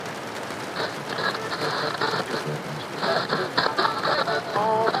Welcome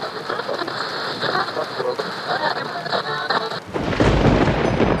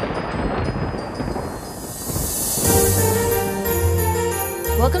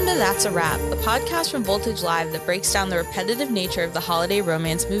to That's a Wrap, a podcast from Voltage Live that breaks down the repetitive nature of the holiday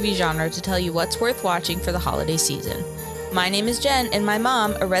romance movie genre to tell you what's worth watching for the holiday season. My name is Jen, and my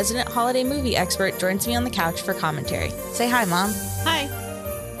mom, a resident holiday movie expert, joins me on the couch for commentary. Say hi, Mom. Hi.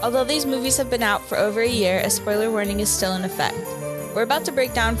 Although these movies have been out for over a year, a spoiler warning is still in effect. We're about to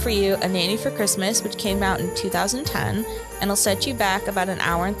break down for you A Nanny for Christmas, which came out in 2010, and will set you back about an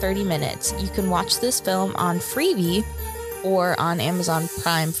hour and 30 minutes. You can watch this film on Freevee or on Amazon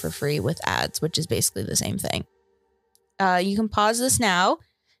Prime for free with ads, which is basically the same thing. You can pause this now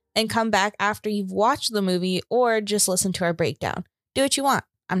and come back after you've watched the movie or just listen to our breakdown. Do what you want.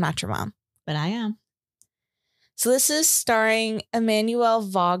 I'm not your mom. But I am. So this is starring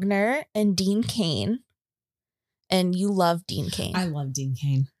Emmanuelle Vaugier and Cain. And you love Cain. I love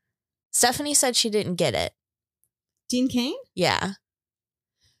Cain. Stephanie said she didn't get it. Cain? Yeah.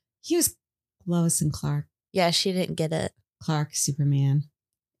 He was Lois and Clark. Yeah, she didn't get it. Clark, Superman.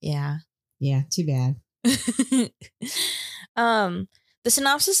 Yeah. Yeah, too bad. The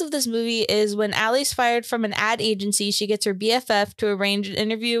synopsis of this movie is when Allie's fired from an ad agency, she gets her BFF to arrange an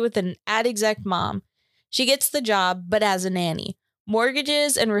interview with an ad-exec mom. She gets the job, but as a nanny.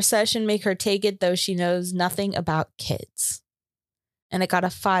 Morgages and recession make her take it, though she knows nothing about kids. And it got a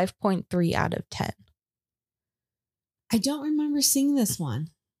 5.3 out of 10. I don't remember seeing this one.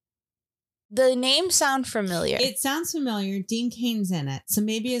 The names sound familiar. It sounds familiar. Cain's in it. So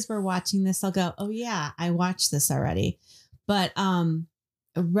maybe as we're watching this, I'll go, oh yeah, I watched this already. But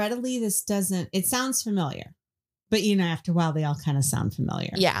readily, this doesn't, it sounds familiar. But after a while, they all kind of sound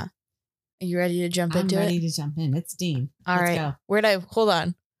familiar. Yeah. Are you ready to jump into it? I'm ready to jump in. It's Dean. All right. Go. Where'd I, hold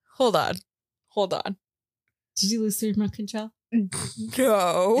on. Did you lose the remote control?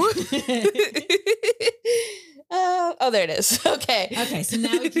 No. Oh, there it is. Okay. Okay, so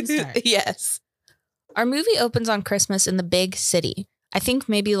now we can start. Yes. Our movie opens on Christmas in the big city. I think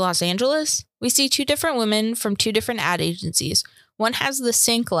maybe Los Angeles. We see two different women from two different ad agencies. One has the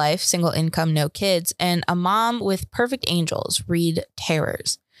sink life, single income, no kids, and a mom with perfect angels, read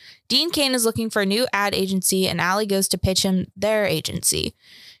terrors. Cain is looking for a new ad agency, and Allie goes to pitch him their agency.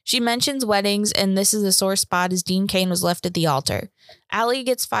 She mentions weddings, and this is a sore spot as Cain was left at the altar. Allie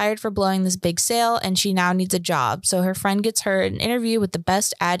gets fired for blowing this big sale, and she now needs a job, so her friend gets her an interview with the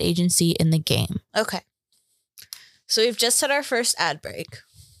best ad agency in the game. Okay. So we've just had our first ad break.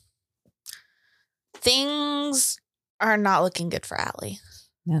 Things are not looking good for Allie.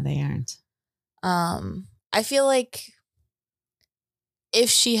 No, they aren't. I feel like if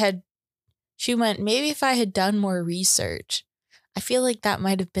she went, maybe if I had done more research, I feel like that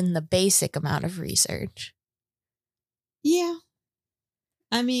might have been the basic amount of research. Yeah.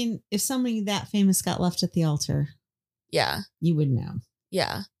 I mean, if somebody that famous got left at the altar, yeah, you would know.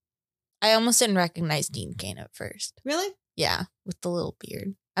 Yeah. I almost didn't recognize Cain at first. Really? Yeah, with the little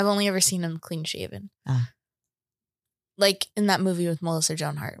beard. I've only ever seen him clean shaven. Ah. Like in that movie with Melissa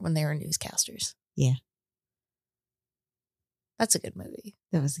Joan Hart when they were newscasters. Yeah. That's a good movie.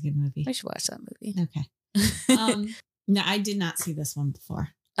 That was a good movie. I should watch that movie. Okay. No, I did not see this one before.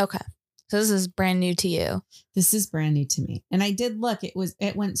 Okay. So this is brand new to you. This is brand new to me. And I did look,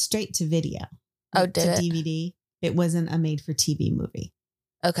 it went straight to video. Oh, did it? DVD. It wasn't a made for TV movie.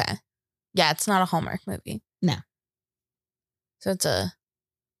 Okay. Yeah, it's not a Hallmark movie. No. So it's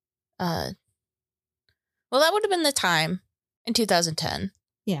well, that would have been the time in 2010.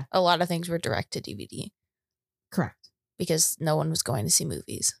 Yeah. A lot of things were direct to DVD. Correct. Because no one was going to see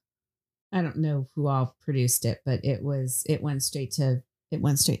movies. I don't know who all produced it, but it went straight to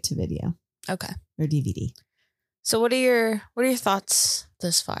video. Okay. Or DVD. So what are your thoughts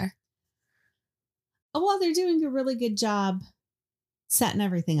thus far? Oh, well, they're doing a really good job setting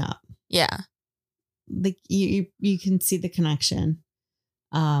everything up. Yeah. Like you can see the connection.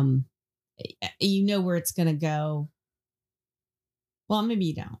 You know where it's going to go. Well, maybe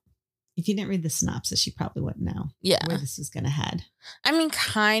you don't. If you didn't read the synopsis, you probably wouldn't know where this is going to head. I mean,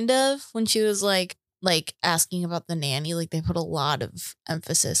 kind of. When she was like asking about the nanny, like they put a lot of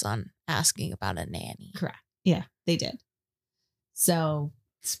emphasis on asking about a nanny. Correct. Yeah, they did. So,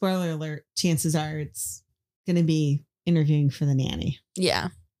 spoiler alert, chances are it's going to be interviewing for the nanny. Yeah.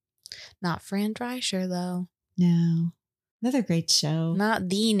 Not Fran Drescher, though. No. Another great show. Not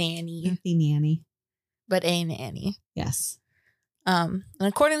the nanny. Not the nanny. But a nanny. Yes. And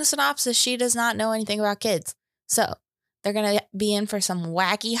according to the synopsis, she does not know anything about kids. So they're going to be in for some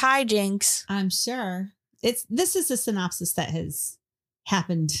wacky hijinks. I'm sure. This is a synopsis that has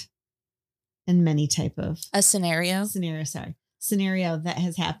happened in many type of A scenario that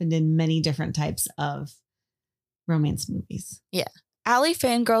has happened in many different types of romance movies. Yeah. Allie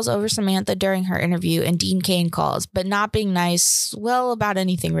fangirls over Samantha during her interview, and Dean Cain calls, but not being nice, well, about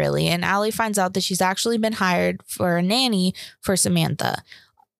anything really. And Allie finds out that she's actually been hired for a nanny for Samantha.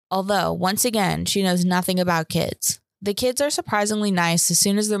 Although, once again, she knows nothing about kids. The kids are surprisingly nice. As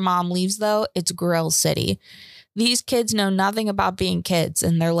soon as their mom leaves, though, it's Grill City. These kids know nothing about being kids,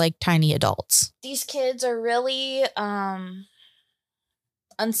 and they're like tiny adults. These kids are really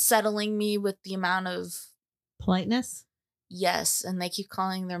unsettling me with the amount of politeness. Yes, and they keep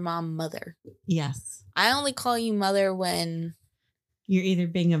calling their mom mother. Yes. I only call you mother when you're either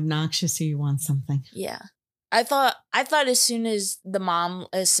being obnoxious or you want something. Yeah. I thought as soon as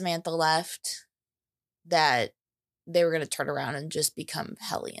Samantha left that they were going to turn around and just become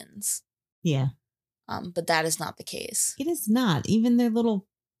hellions. Yeah. But that is not the case. It is not. Even their little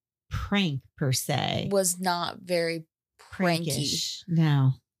prank, per se, was not very pranky. Prankish.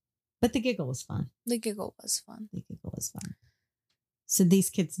 No. But the giggle was fun. The giggle was fun. So these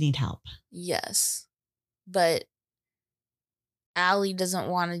kids need help. Yes. But Allie doesn't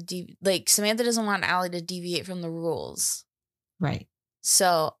want to Samantha doesn't want Allie to deviate from the rules. Right.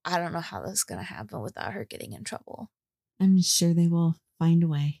 So I don't know how that's going to happen without her getting in trouble. I'm sure they will find a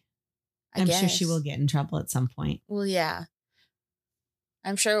way. I'm guess. sure she will get in trouble at some point. Well, yeah.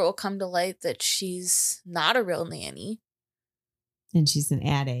 I'm sure it will come to light that she's not a real nanny. And she's an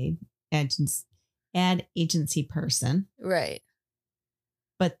ad agency person. Right.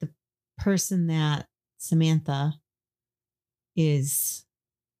 But the person that Samantha is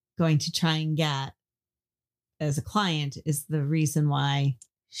going to try and get as a client is the reason why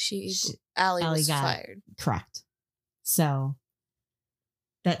Allie was fired. Correct. So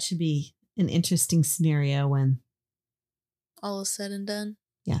that should be an interesting scenario when all is said and done.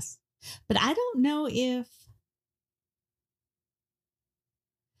 Yes. But I don't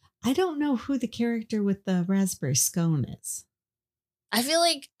know who the character with the raspberry scone is. I feel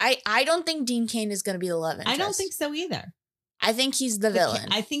like I don't think Dean Cain is going to be the love interest. I don't think so either. I think he's the villain.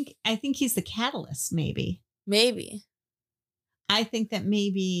 I think he's the catalyst, maybe. Maybe. I think that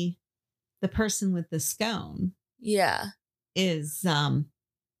maybe the person with the scone is going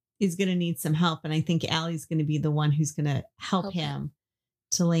to need some help, and I think Allie's going to be the one who's going to help him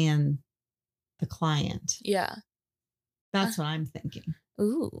to land the client. Yeah. That's what I'm thinking.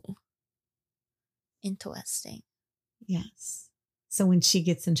 Ooh. Interesting. Yes. So when she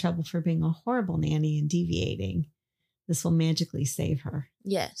gets in trouble for being a horrible nanny and deviating, this will magically save her.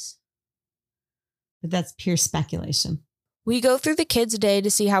 Yes. But that's pure speculation. We go through the kids' day to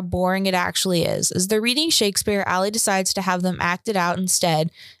see how boring it actually is. As they're reading Shakespeare, Allie decides to have them act it out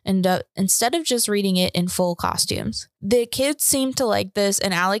instead of just reading it in full costumes. The kids seem to like this,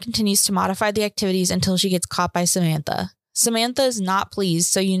 and Allie continues to modify the activities until she gets caught by Samantha. Samantha is not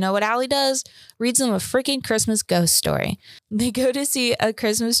pleased, so you know what Allie does? Reads them a freaking Christmas ghost story. They go to see a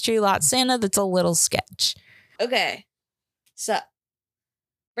Christmas tree lot Santa that's a little sketch. Okay, so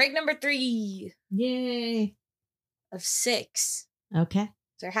break number 3. Yay. Of 6. Okay. So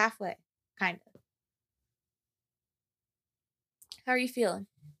they're halfway, kind of. How are you feeling?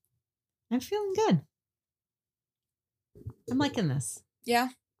 I'm feeling good. I'm liking this. Yeah?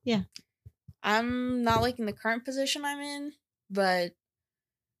 Yeah. I'm not liking the current position I'm in, but...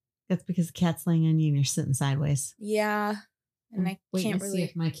 That's because the cat's laying on you and you're sitting sideways. Yeah. And I can't really... see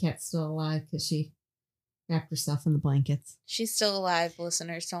if my cat's still alive because she wrapped herself in the blankets. She's still alive,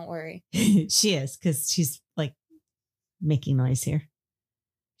 listeners. Don't worry. She is, because she's like making noise here.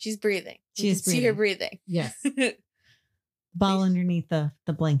 She's breathing. She is breathing. See her breathing. Yes. The ball underneath the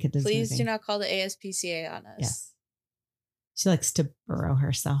blanket is Please moving. do not call the ASPCA on us. Yes. She likes to burrow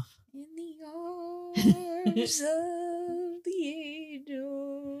herself. In the arms of the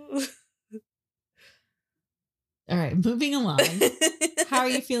angel. All right, moving along. How are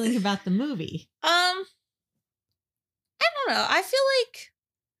you feeling about the movie? I don't know. I feel like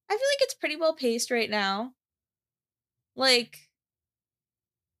it's pretty well paced right now. Like,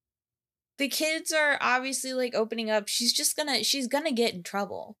 the kids are obviously like opening up. She's gonna get in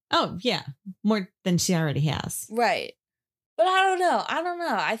trouble. Oh, yeah. More than she already has. Right. But I don't know.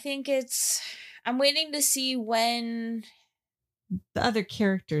 I think I'm waiting to see when the other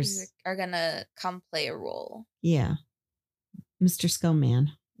characters are gonna come play a role. Yeah. Mr. Scone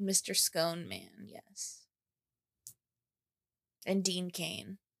Man. Mr. Scone Man, yes. And Dean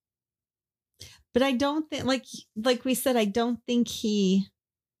Cain. But I don't think, like we said, I don't think he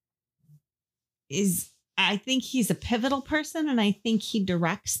is. I think he's a pivotal person, and I think he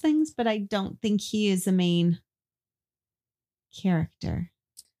directs things, but I don't think he is a main character.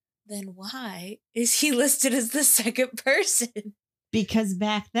 Then why is he listed as the second person? Because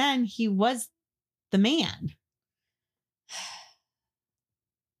back then he was the man.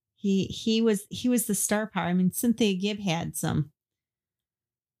 He was the star power. I mean, Cynthia Gibb had some.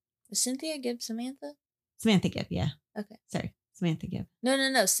 Was Cynthia Gibb Samantha? Samantha Gibb, yeah. Okay. Sorry, Samantha Gibb.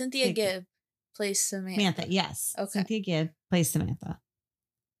 No. Cynthia Gibb plays Samantha. Samantha, yes. Okay. Cynthia Gibb plays Samantha.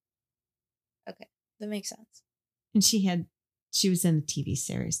 Okay, that makes sense. And she was in the TV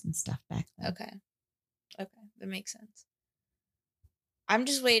series and stuff back then. Okay, that makes sense. I'm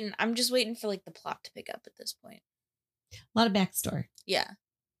just waiting for like the plot to pick up at this point. A lot of backstory. Yeah.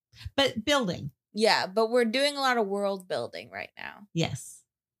 But building. Yeah, but we're doing a lot of world building right now. Yes.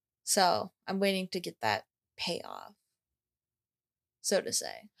 So I'm waiting to get that payoff, so to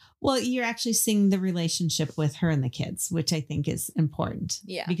say. Well, you're actually seeing the relationship with her and the kids, which I think is important.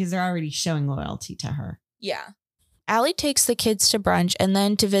 Yeah. Because they're already showing loyalty to her. Yeah. Allie takes the kids to brunch and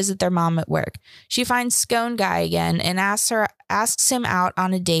then to visit their mom at work. She finds Scone Guy again and asks him out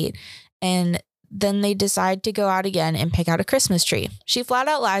on a date, and then they decide to go out again and pick out a Christmas tree. She flat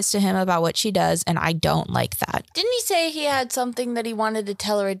out lies to him about what she does, and I don't like that. Didn't he say he had something that he wanted to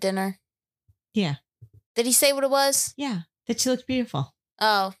tell her at dinner? Yeah. Did he say what it was? Yeah, that she looked beautiful.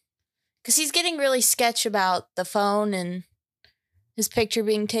 Oh, because he's getting really sketch about the phone and his picture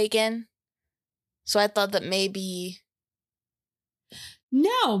being taken. So I thought that maybe...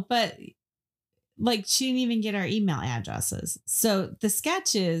 No, but like she didn't even get our email addresses. So the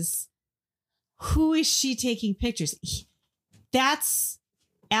sketch is, who is she taking pictures? That's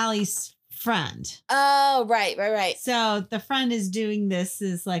Allie's friend. Oh, right. So the friend is doing this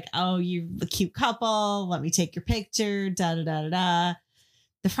is like, oh, you're a cute couple. Let me take your picture. Da da da da da.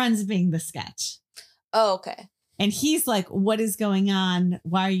 The friend's being the sketch. Oh, okay. And he's like, what is going on?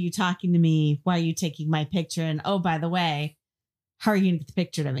 Why are you talking to me? Why are you taking my picture? And oh, by the way, how are you going to get the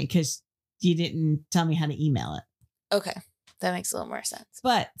picture to me? Because you didn't tell me how to email it. Okay. That makes a little more sense.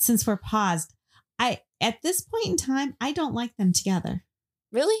 But since we're paused, at this point in time, I don't like them together.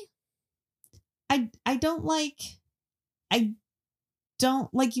 Really? I don't like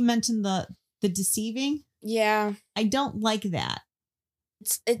you mentioned the deceiving. Yeah. I don't like that.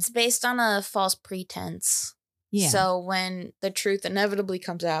 It's based on a false pretense. Yeah. So when the truth inevitably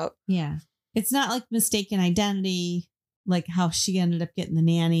comes out. Yeah. It's not like mistaken identity, like how she ended up getting the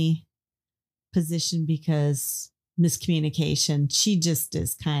nanny position because miscommunication. She just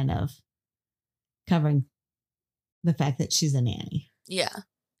is kind of covering the fact that she's a nanny. Yeah.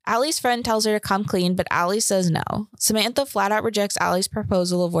 Allie's friend tells her to come clean, but Allie says no. Samantha flat out rejects Allie's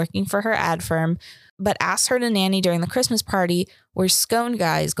proposal of working for her ad firm, but asks her to nanny during the Christmas party where Scone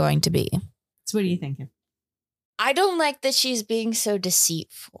Guy is going to be. So what are you thinking? I don't like that she's being so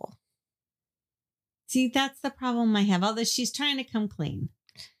deceitful. See, that's the problem I have. Although she's trying to come clean.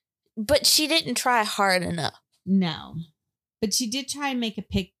 But she didn't try hard enough. No. But she did try and make a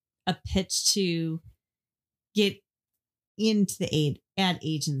pitch to get into the ad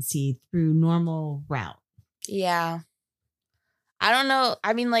agency through normal route. Yeah. I don't know.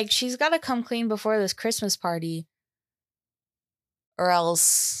 I mean, like, she's got to come clean before this Christmas party. Or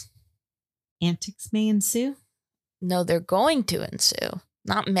else... antics may ensue? No, they're going to ensue.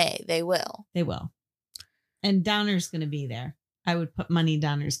 Not may. They will. They will. And Donner's going to be there. I would put money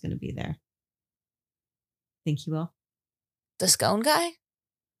Donner's going to be there. Think he will? The Scone Guy?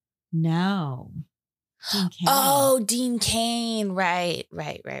 No. Dean Cain. Oh, Dean Cain. Right.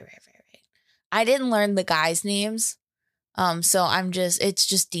 I didn't learn the guys' names. So it's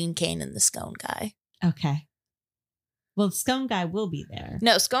just Dean Cain and the Scone Guy. Okay. Well, Scone Guy will be there.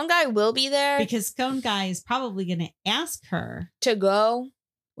 No, Scone Guy will be there. Because Scone Guy is probably going to ask her to go.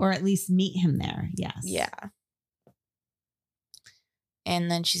 Or at least meet him there. Yes. Yeah.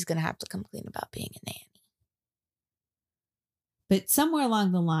 And then she's going to have to come clean about being a nanny. But somewhere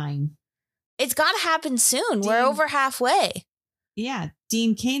along the line. It's got to happen soon. We're over halfway. Yeah.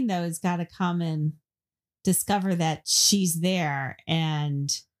 Dean Cain, though, has got to come and discover that she's there. And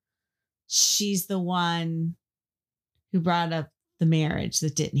she's the one who brought up the marriage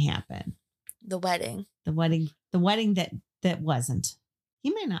that didn't happen. The wedding that wasn't. He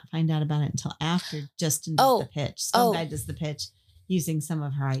may not find out about it until after Justin does the pitch. Scone Guy does the pitch using some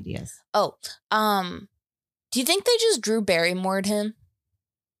of her ideas. Do you think they just Drew Barrymore'd him?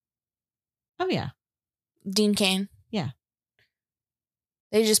 Oh, yeah. Dean Cain? Yeah.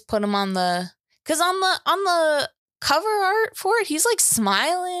 They just put him on the... Because on the cover art for it, he's like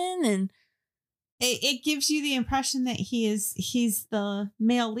smiling and... It gives you the impression that he's the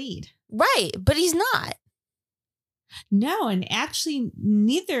male lead. Right, but he's not. No, and actually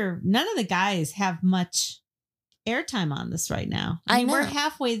none of the guys have much airtime on this right now. I know. We're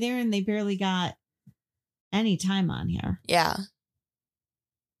halfway there and they barely got any time on here. Yeah.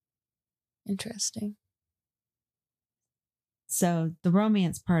 Interesting. So the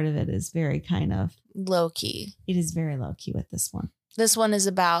romance part of it is very kind of low key. It is very low key with this one. This one is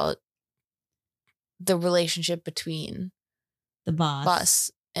about the relationship between the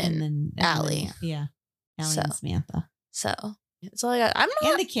boss and then Allie. Yeah. Allie and Samantha. So that's all I got.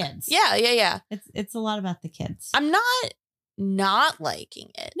 And the kids. Yeah. It's a lot about the kids. I'm not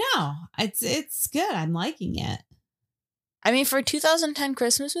liking it. No, it's good. I'm liking it. I mean, for a 2010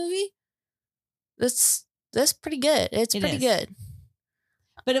 Christmas movie, that's pretty good. It's pretty good.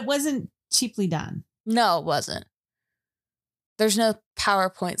 But it wasn't cheaply done. No, it wasn't. There's no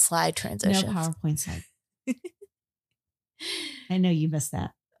PowerPoint slide transition. No PowerPoint slide. I know you missed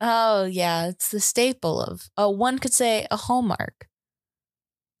that. Oh, yeah. It's the staple of, one could say a Hallmark.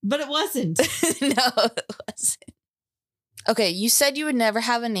 But it wasn't. No, it wasn't. Okay, you said you would never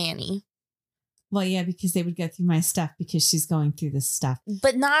have a nanny. Well, yeah, because they would go through my stuff because she's going through this stuff.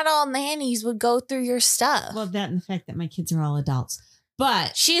 But not all nannies would go through your stuff. Well, that and the fact that my kids are all adults.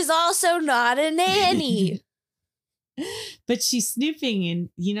 But she's also not a nanny. But she's snooping, and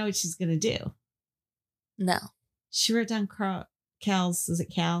you know what she's going to do? No. She wrote down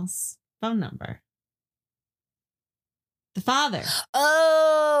Cal's phone number. The father.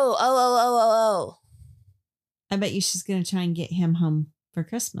 Oh. I bet you she's going to try and get him home for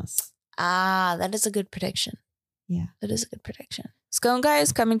Christmas. Ah, that is a good prediction. Yeah. That is a good prediction. Scone Guy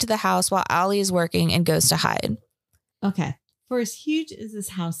is coming to the house while Allie is working and goes to hide. Okay. For as huge as this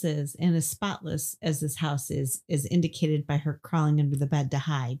house is and as spotless as this house is indicated by her crawling under the bed to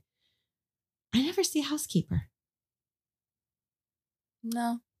hide, I never see a housekeeper.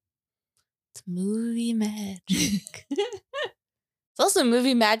 No. It's movie magic. It's also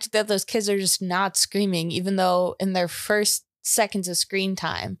movie magic that those kids are just not screaming, even though in their first seconds of screen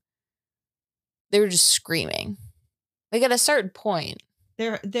time, they were just screaming. Like at a certain point.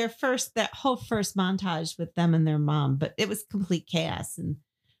 That whole first montage with them and their mom, but it was complete chaos. And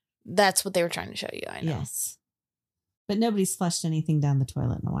that's what they were trying to show you, I know. Yes. But nobody's flushed anything down the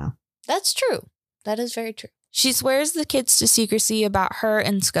toilet in a while. That's true. That is very true. She swears the kids to secrecy about her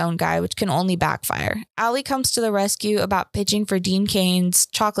and Scone Guy, which can only backfire. Allie comes to the rescue about pitching for Dean Cain's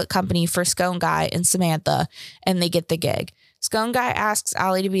chocolate company for Scone Guy and Samantha, and they get the gig. Scone Guy asks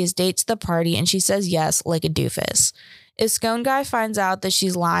Allie to be his date to the party, and she says yes, like a doofus. If Scone Guy finds out that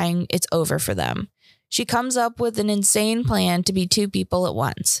she's lying, it's over for them. She comes up with an insane plan to be two people at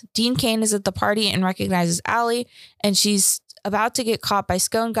once. Dean Cain is at the party and recognizes Allie, and she's about to get caught by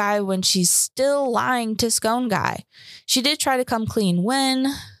Scone Guy when she's still lying to Scone Guy. She did try to come clean when...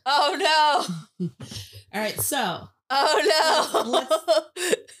 Oh, no. All right, so... Oh,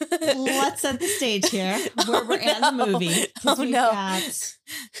 no. Let's set the stage here where we're at in the movie. Oh, no.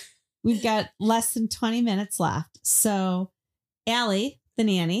 We've got less than 20 minutes left. So Allie, the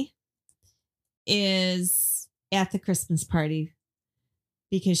nanny, is at the Christmas party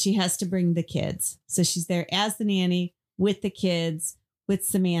because she has to bring the kids. So she's there as the nanny with the kids, with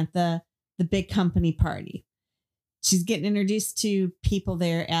Samantha, the big company party. She's getting introduced to people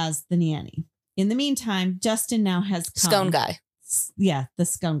there as the nanny. In the meantime, Justin now has come. Scone Guy. Yeah, the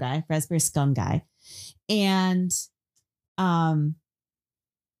Scone Guy, Raspberry Scone Guy. And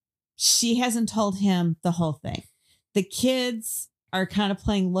she hasn't told him the whole thing. The kids are kind of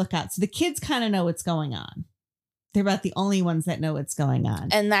playing lookout. So the kids kind of know what's going on. They're about the only ones that know what's going on.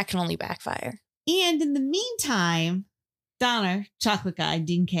 And that can only backfire. And in the meantime, Donner, chocolate guy,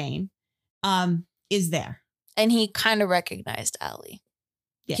 Dean Cain, is there. And he kind of recognized Allie.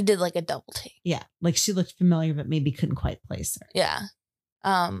 Yeah. He did like a double take. Yeah. Like she looked familiar, but maybe couldn't quite place her. Yeah.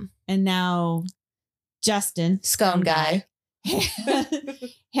 And now Justin, Scone Guy,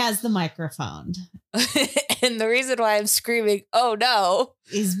 has the microphone. And the reason why I'm screaming, oh no,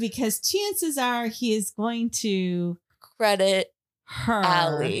 is because chances are he is going to credit her.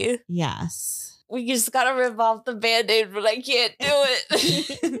 Allie. Yes. We just got to rip off the Band-Aid, but I can't do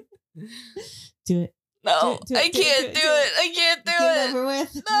it. Do it. No, I can't do it. I can't do it. Get it over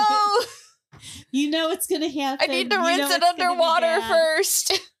with. No. You know what's going to happen. I need to rinse it underwater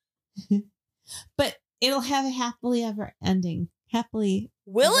first. But it'll have a happily ever ending.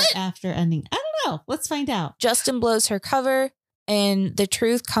 Will it? After ending. I don't know. Let's find out. Justin blows her cover and the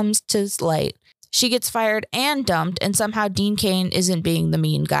truth comes to light. She gets fired and dumped, and somehow Dean Cain isn't being the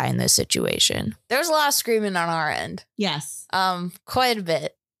mean guy in this situation. There's a lot of screaming on our end. Yes. Quite a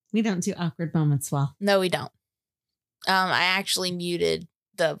bit. We don't do awkward moments well. No, we don't. I actually muted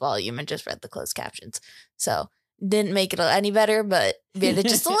the volume and just read the closed captions. So didn't make it any better, but made it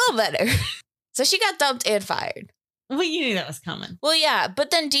just a little better. So she got dumped and fired. Well, you knew that was coming. Well, yeah, but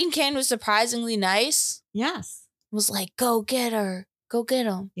then Dean Cain was surprisingly nice. Yes. Was like, go get her. Go get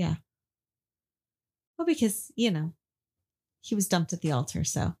him. Yeah. Well, because, you know, he was dumped at the altar,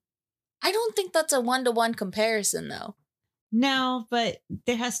 so. I don't think that's a 1-to-1 comparison, though. No, but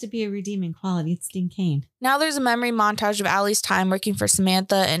there has to be a redeeming quality. It's Dean Cain. Now there's a memory montage of Allie's time working for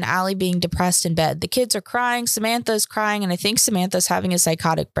Samantha and Allie being depressed in bed. The kids are crying, Samantha is crying, and I think Samantha's having a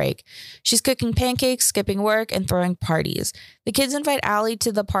psychotic break. She's cooking pancakes, skipping work, and throwing parties. The kids invite Allie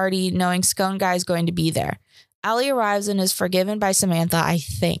to the party, knowing Scone Guy is going to be there. Allie arrives and is forgiven by Samantha, I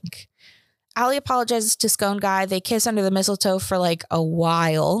think. Allie apologizes to Scone Guy. They kiss under the mistletoe for like a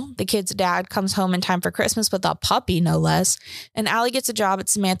while. The kid's dad comes home in time for Christmas with a puppy, no less. And Allie gets a job at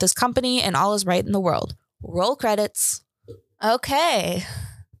Samantha's company and all is right in the world. Roll credits. Okay.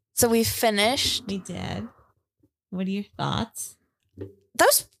 So we finished. We did. What are your thoughts?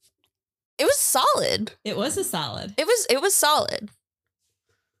 It was solid. It was a solid. It was solid.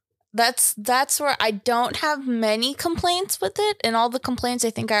 That's where I don't have many complaints with it, and all the complaints I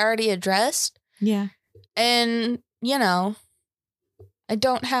think I already addressed. Yeah. And, you know, I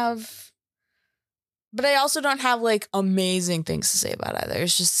also don't have like amazing things to say about either.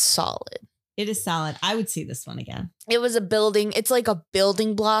 It's just solid. It is solid. I would see this one again. It was a building. It's like a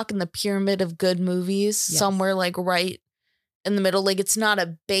building block in the pyramid of good movies, Yes. somewhere like right in the middle. Like it's not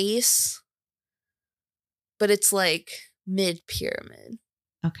a base, but it's like mid-pyramid.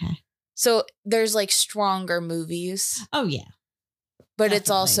 Okay. So there's like stronger movies. Oh, yeah. But Definitely. it's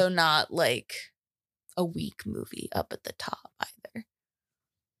also not like a weak movie up at the top either.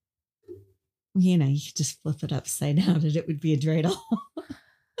 You know, you could just flip it upside down and it would be a dreidel.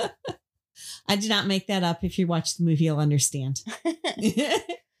 I did not make that up. If you watch the movie, you'll understand.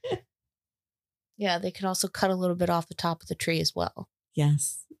 Yeah, they could also cut a little bit off the top of the tree as well.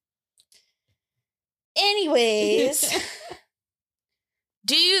 Yes. Anyways,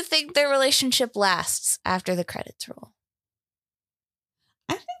 do you think their relationship lasts after the credits roll?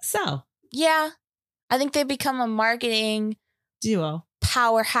 I think so. Yeah. I think they become a marketing Duo.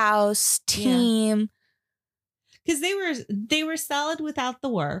 powerhouse team. Because they were solid without the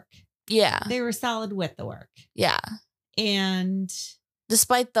work. Yeah. They were solid with the work. Yeah. And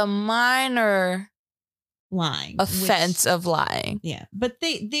despite the minor lying. offense of lying. Yeah. But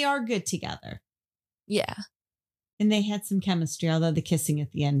they are good together. Yeah. And they had some chemistry, although the kissing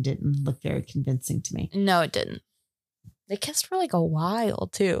at the end didn't look very convincing to me. No, it didn't. They kissed for like a while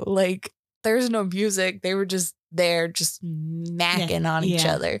too. Like there's no music. They were just there, just macking on each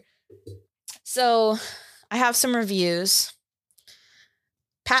other. So I have some reviews.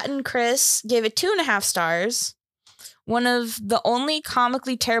 Pat and Chris gave it 2.5 stars. One of the only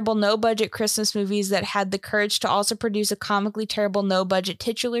comically terrible no-budget Christmas movies that had the courage to also produce a comically terrible no-budget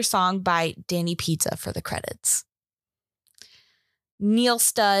titular song by Danny Pizza for the credits. Neil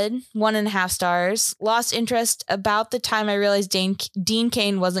Stud, 1.5 stars. Lost interest about the time I realized Dean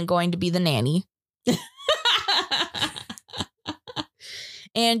Cain wasn't going to be the nanny.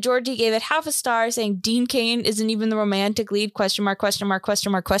 And Georgie gave it 0.5 star, saying Dean Cain isn't even the romantic lead, ?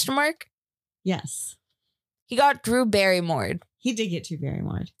 Yes. He got Drew Barrymored. He did get Drew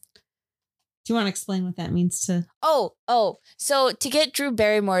Barrymored. Do you want to explain what that means to? Oh. So to get Drew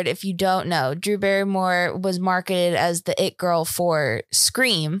Barrymored, if you don't know, Drew Barrymore was marketed as the it girl for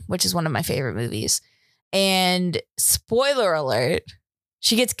Scream, which is one of my favorite movies. And spoiler alert,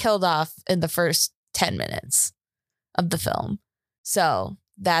 she gets killed off in the first 10 minutes of the film. So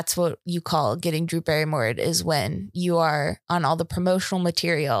that's what you call getting Drew Barrymored, is when you are on all the promotional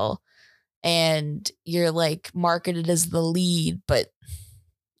material and you're like marketed as the lead, but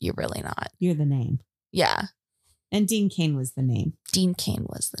you're really not. You're the name. Yeah. And Dean Cain was the name. Dean Cain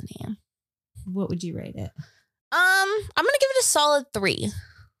was the name. What would you rate it? I'm going to give it a solid 3.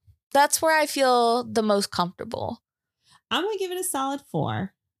 That's where I feel the most comfortable. I'm going to give it a solid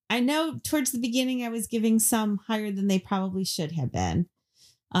 4. I know towards the beginning I was giving some higher than they probably should have been.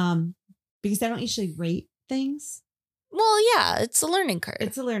 Because I don't usually rate things. Well, yeah, it's a learning curve.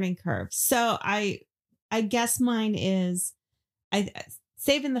 It's a learning curve. So I guess mine is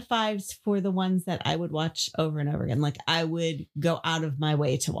saving the 5s for the ones that I would watch over and over again. Like I would go out of my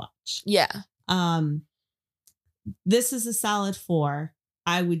way to watch. Yeah. This is a solid 4.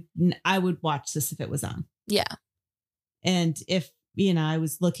 I would watch this if it was on. Yeah. And if, I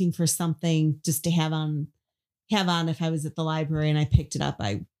was looking for something just to have on if I was at the library and I picked it up,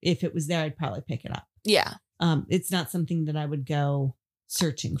 if it was there, I'd probably pick it up. Yeah. It's not something that I would go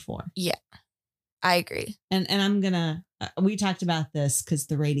searching for. Yeah. I agree. And I'm gonna, we talked about this because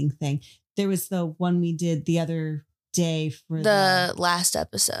the rating thing, there was the one we did the other day for the last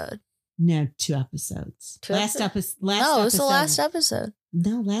episode. No, 2 episodes. Last episode. No, it was the last episode.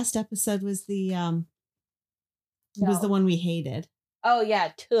 No, last episode was the was the one we hated. Oh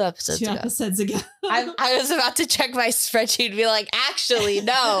yeah, 2 episodes ago. 2 episodes ago. I was about to check my spreadsheet and be like, actually,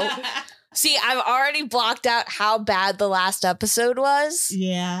 no. See, I've already blocked out how bad the last episode was.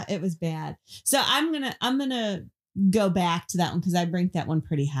 Yeah, it was bad. So I'm gonna go back to that one because I ranked that one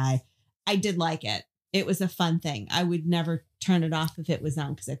pretty high. I did like it. It was a fun thing. I would never turn it off if it was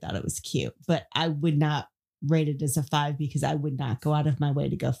on because I thought it was cute, but I would not rate it as a 5 because I would not go out of my way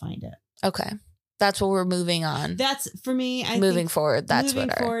to go find it. Okay. That's what we're moving on. That's for me. Moving forward,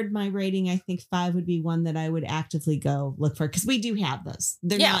 my rating, I think 5 would be one that I would actively go look for because we do have those.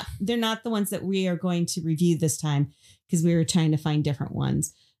 They're not the ones that we are going to review this time because we were trying to find different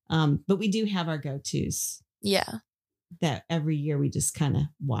ones. But we do have our go-tos. Yeah. That every year we just kind of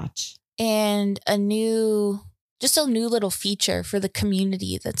watch. And a new little feature for the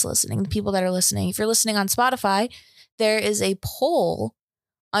community that's listening, the people that are listening. If you're listening on Spotify, there is a poll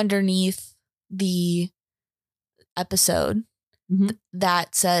underneath the episode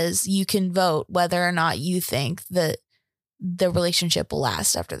that says you can vote whether or not you think that the relationship will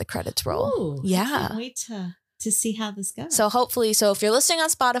last after the credits roll. Ooh, yeah. I can't wait to see how this goes. So hopefully, if you're listening on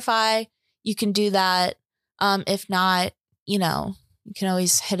Spotify, you can do that. If not, you can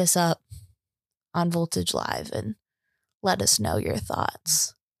always hit us up on Voltage Live and let us know your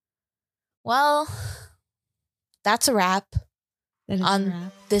thoughts. Well, that's a wrap.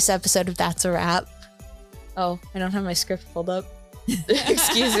 On this episode of That's a Wrap. Oh, I don't have my script pulled up.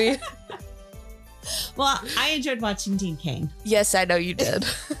 Excuse me. Well, I enjoyed watching Teen Cain. Yes, I know you did.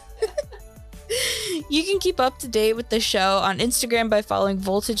 You can keep up to date with the show on Instagram by following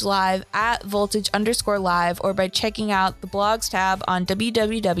Voltage Live at voltage_live or by checking out the blogs tab on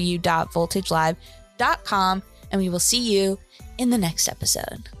www.voltagelive.com. And we will see you in the next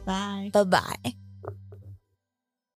episode. Bye. Bye-bye.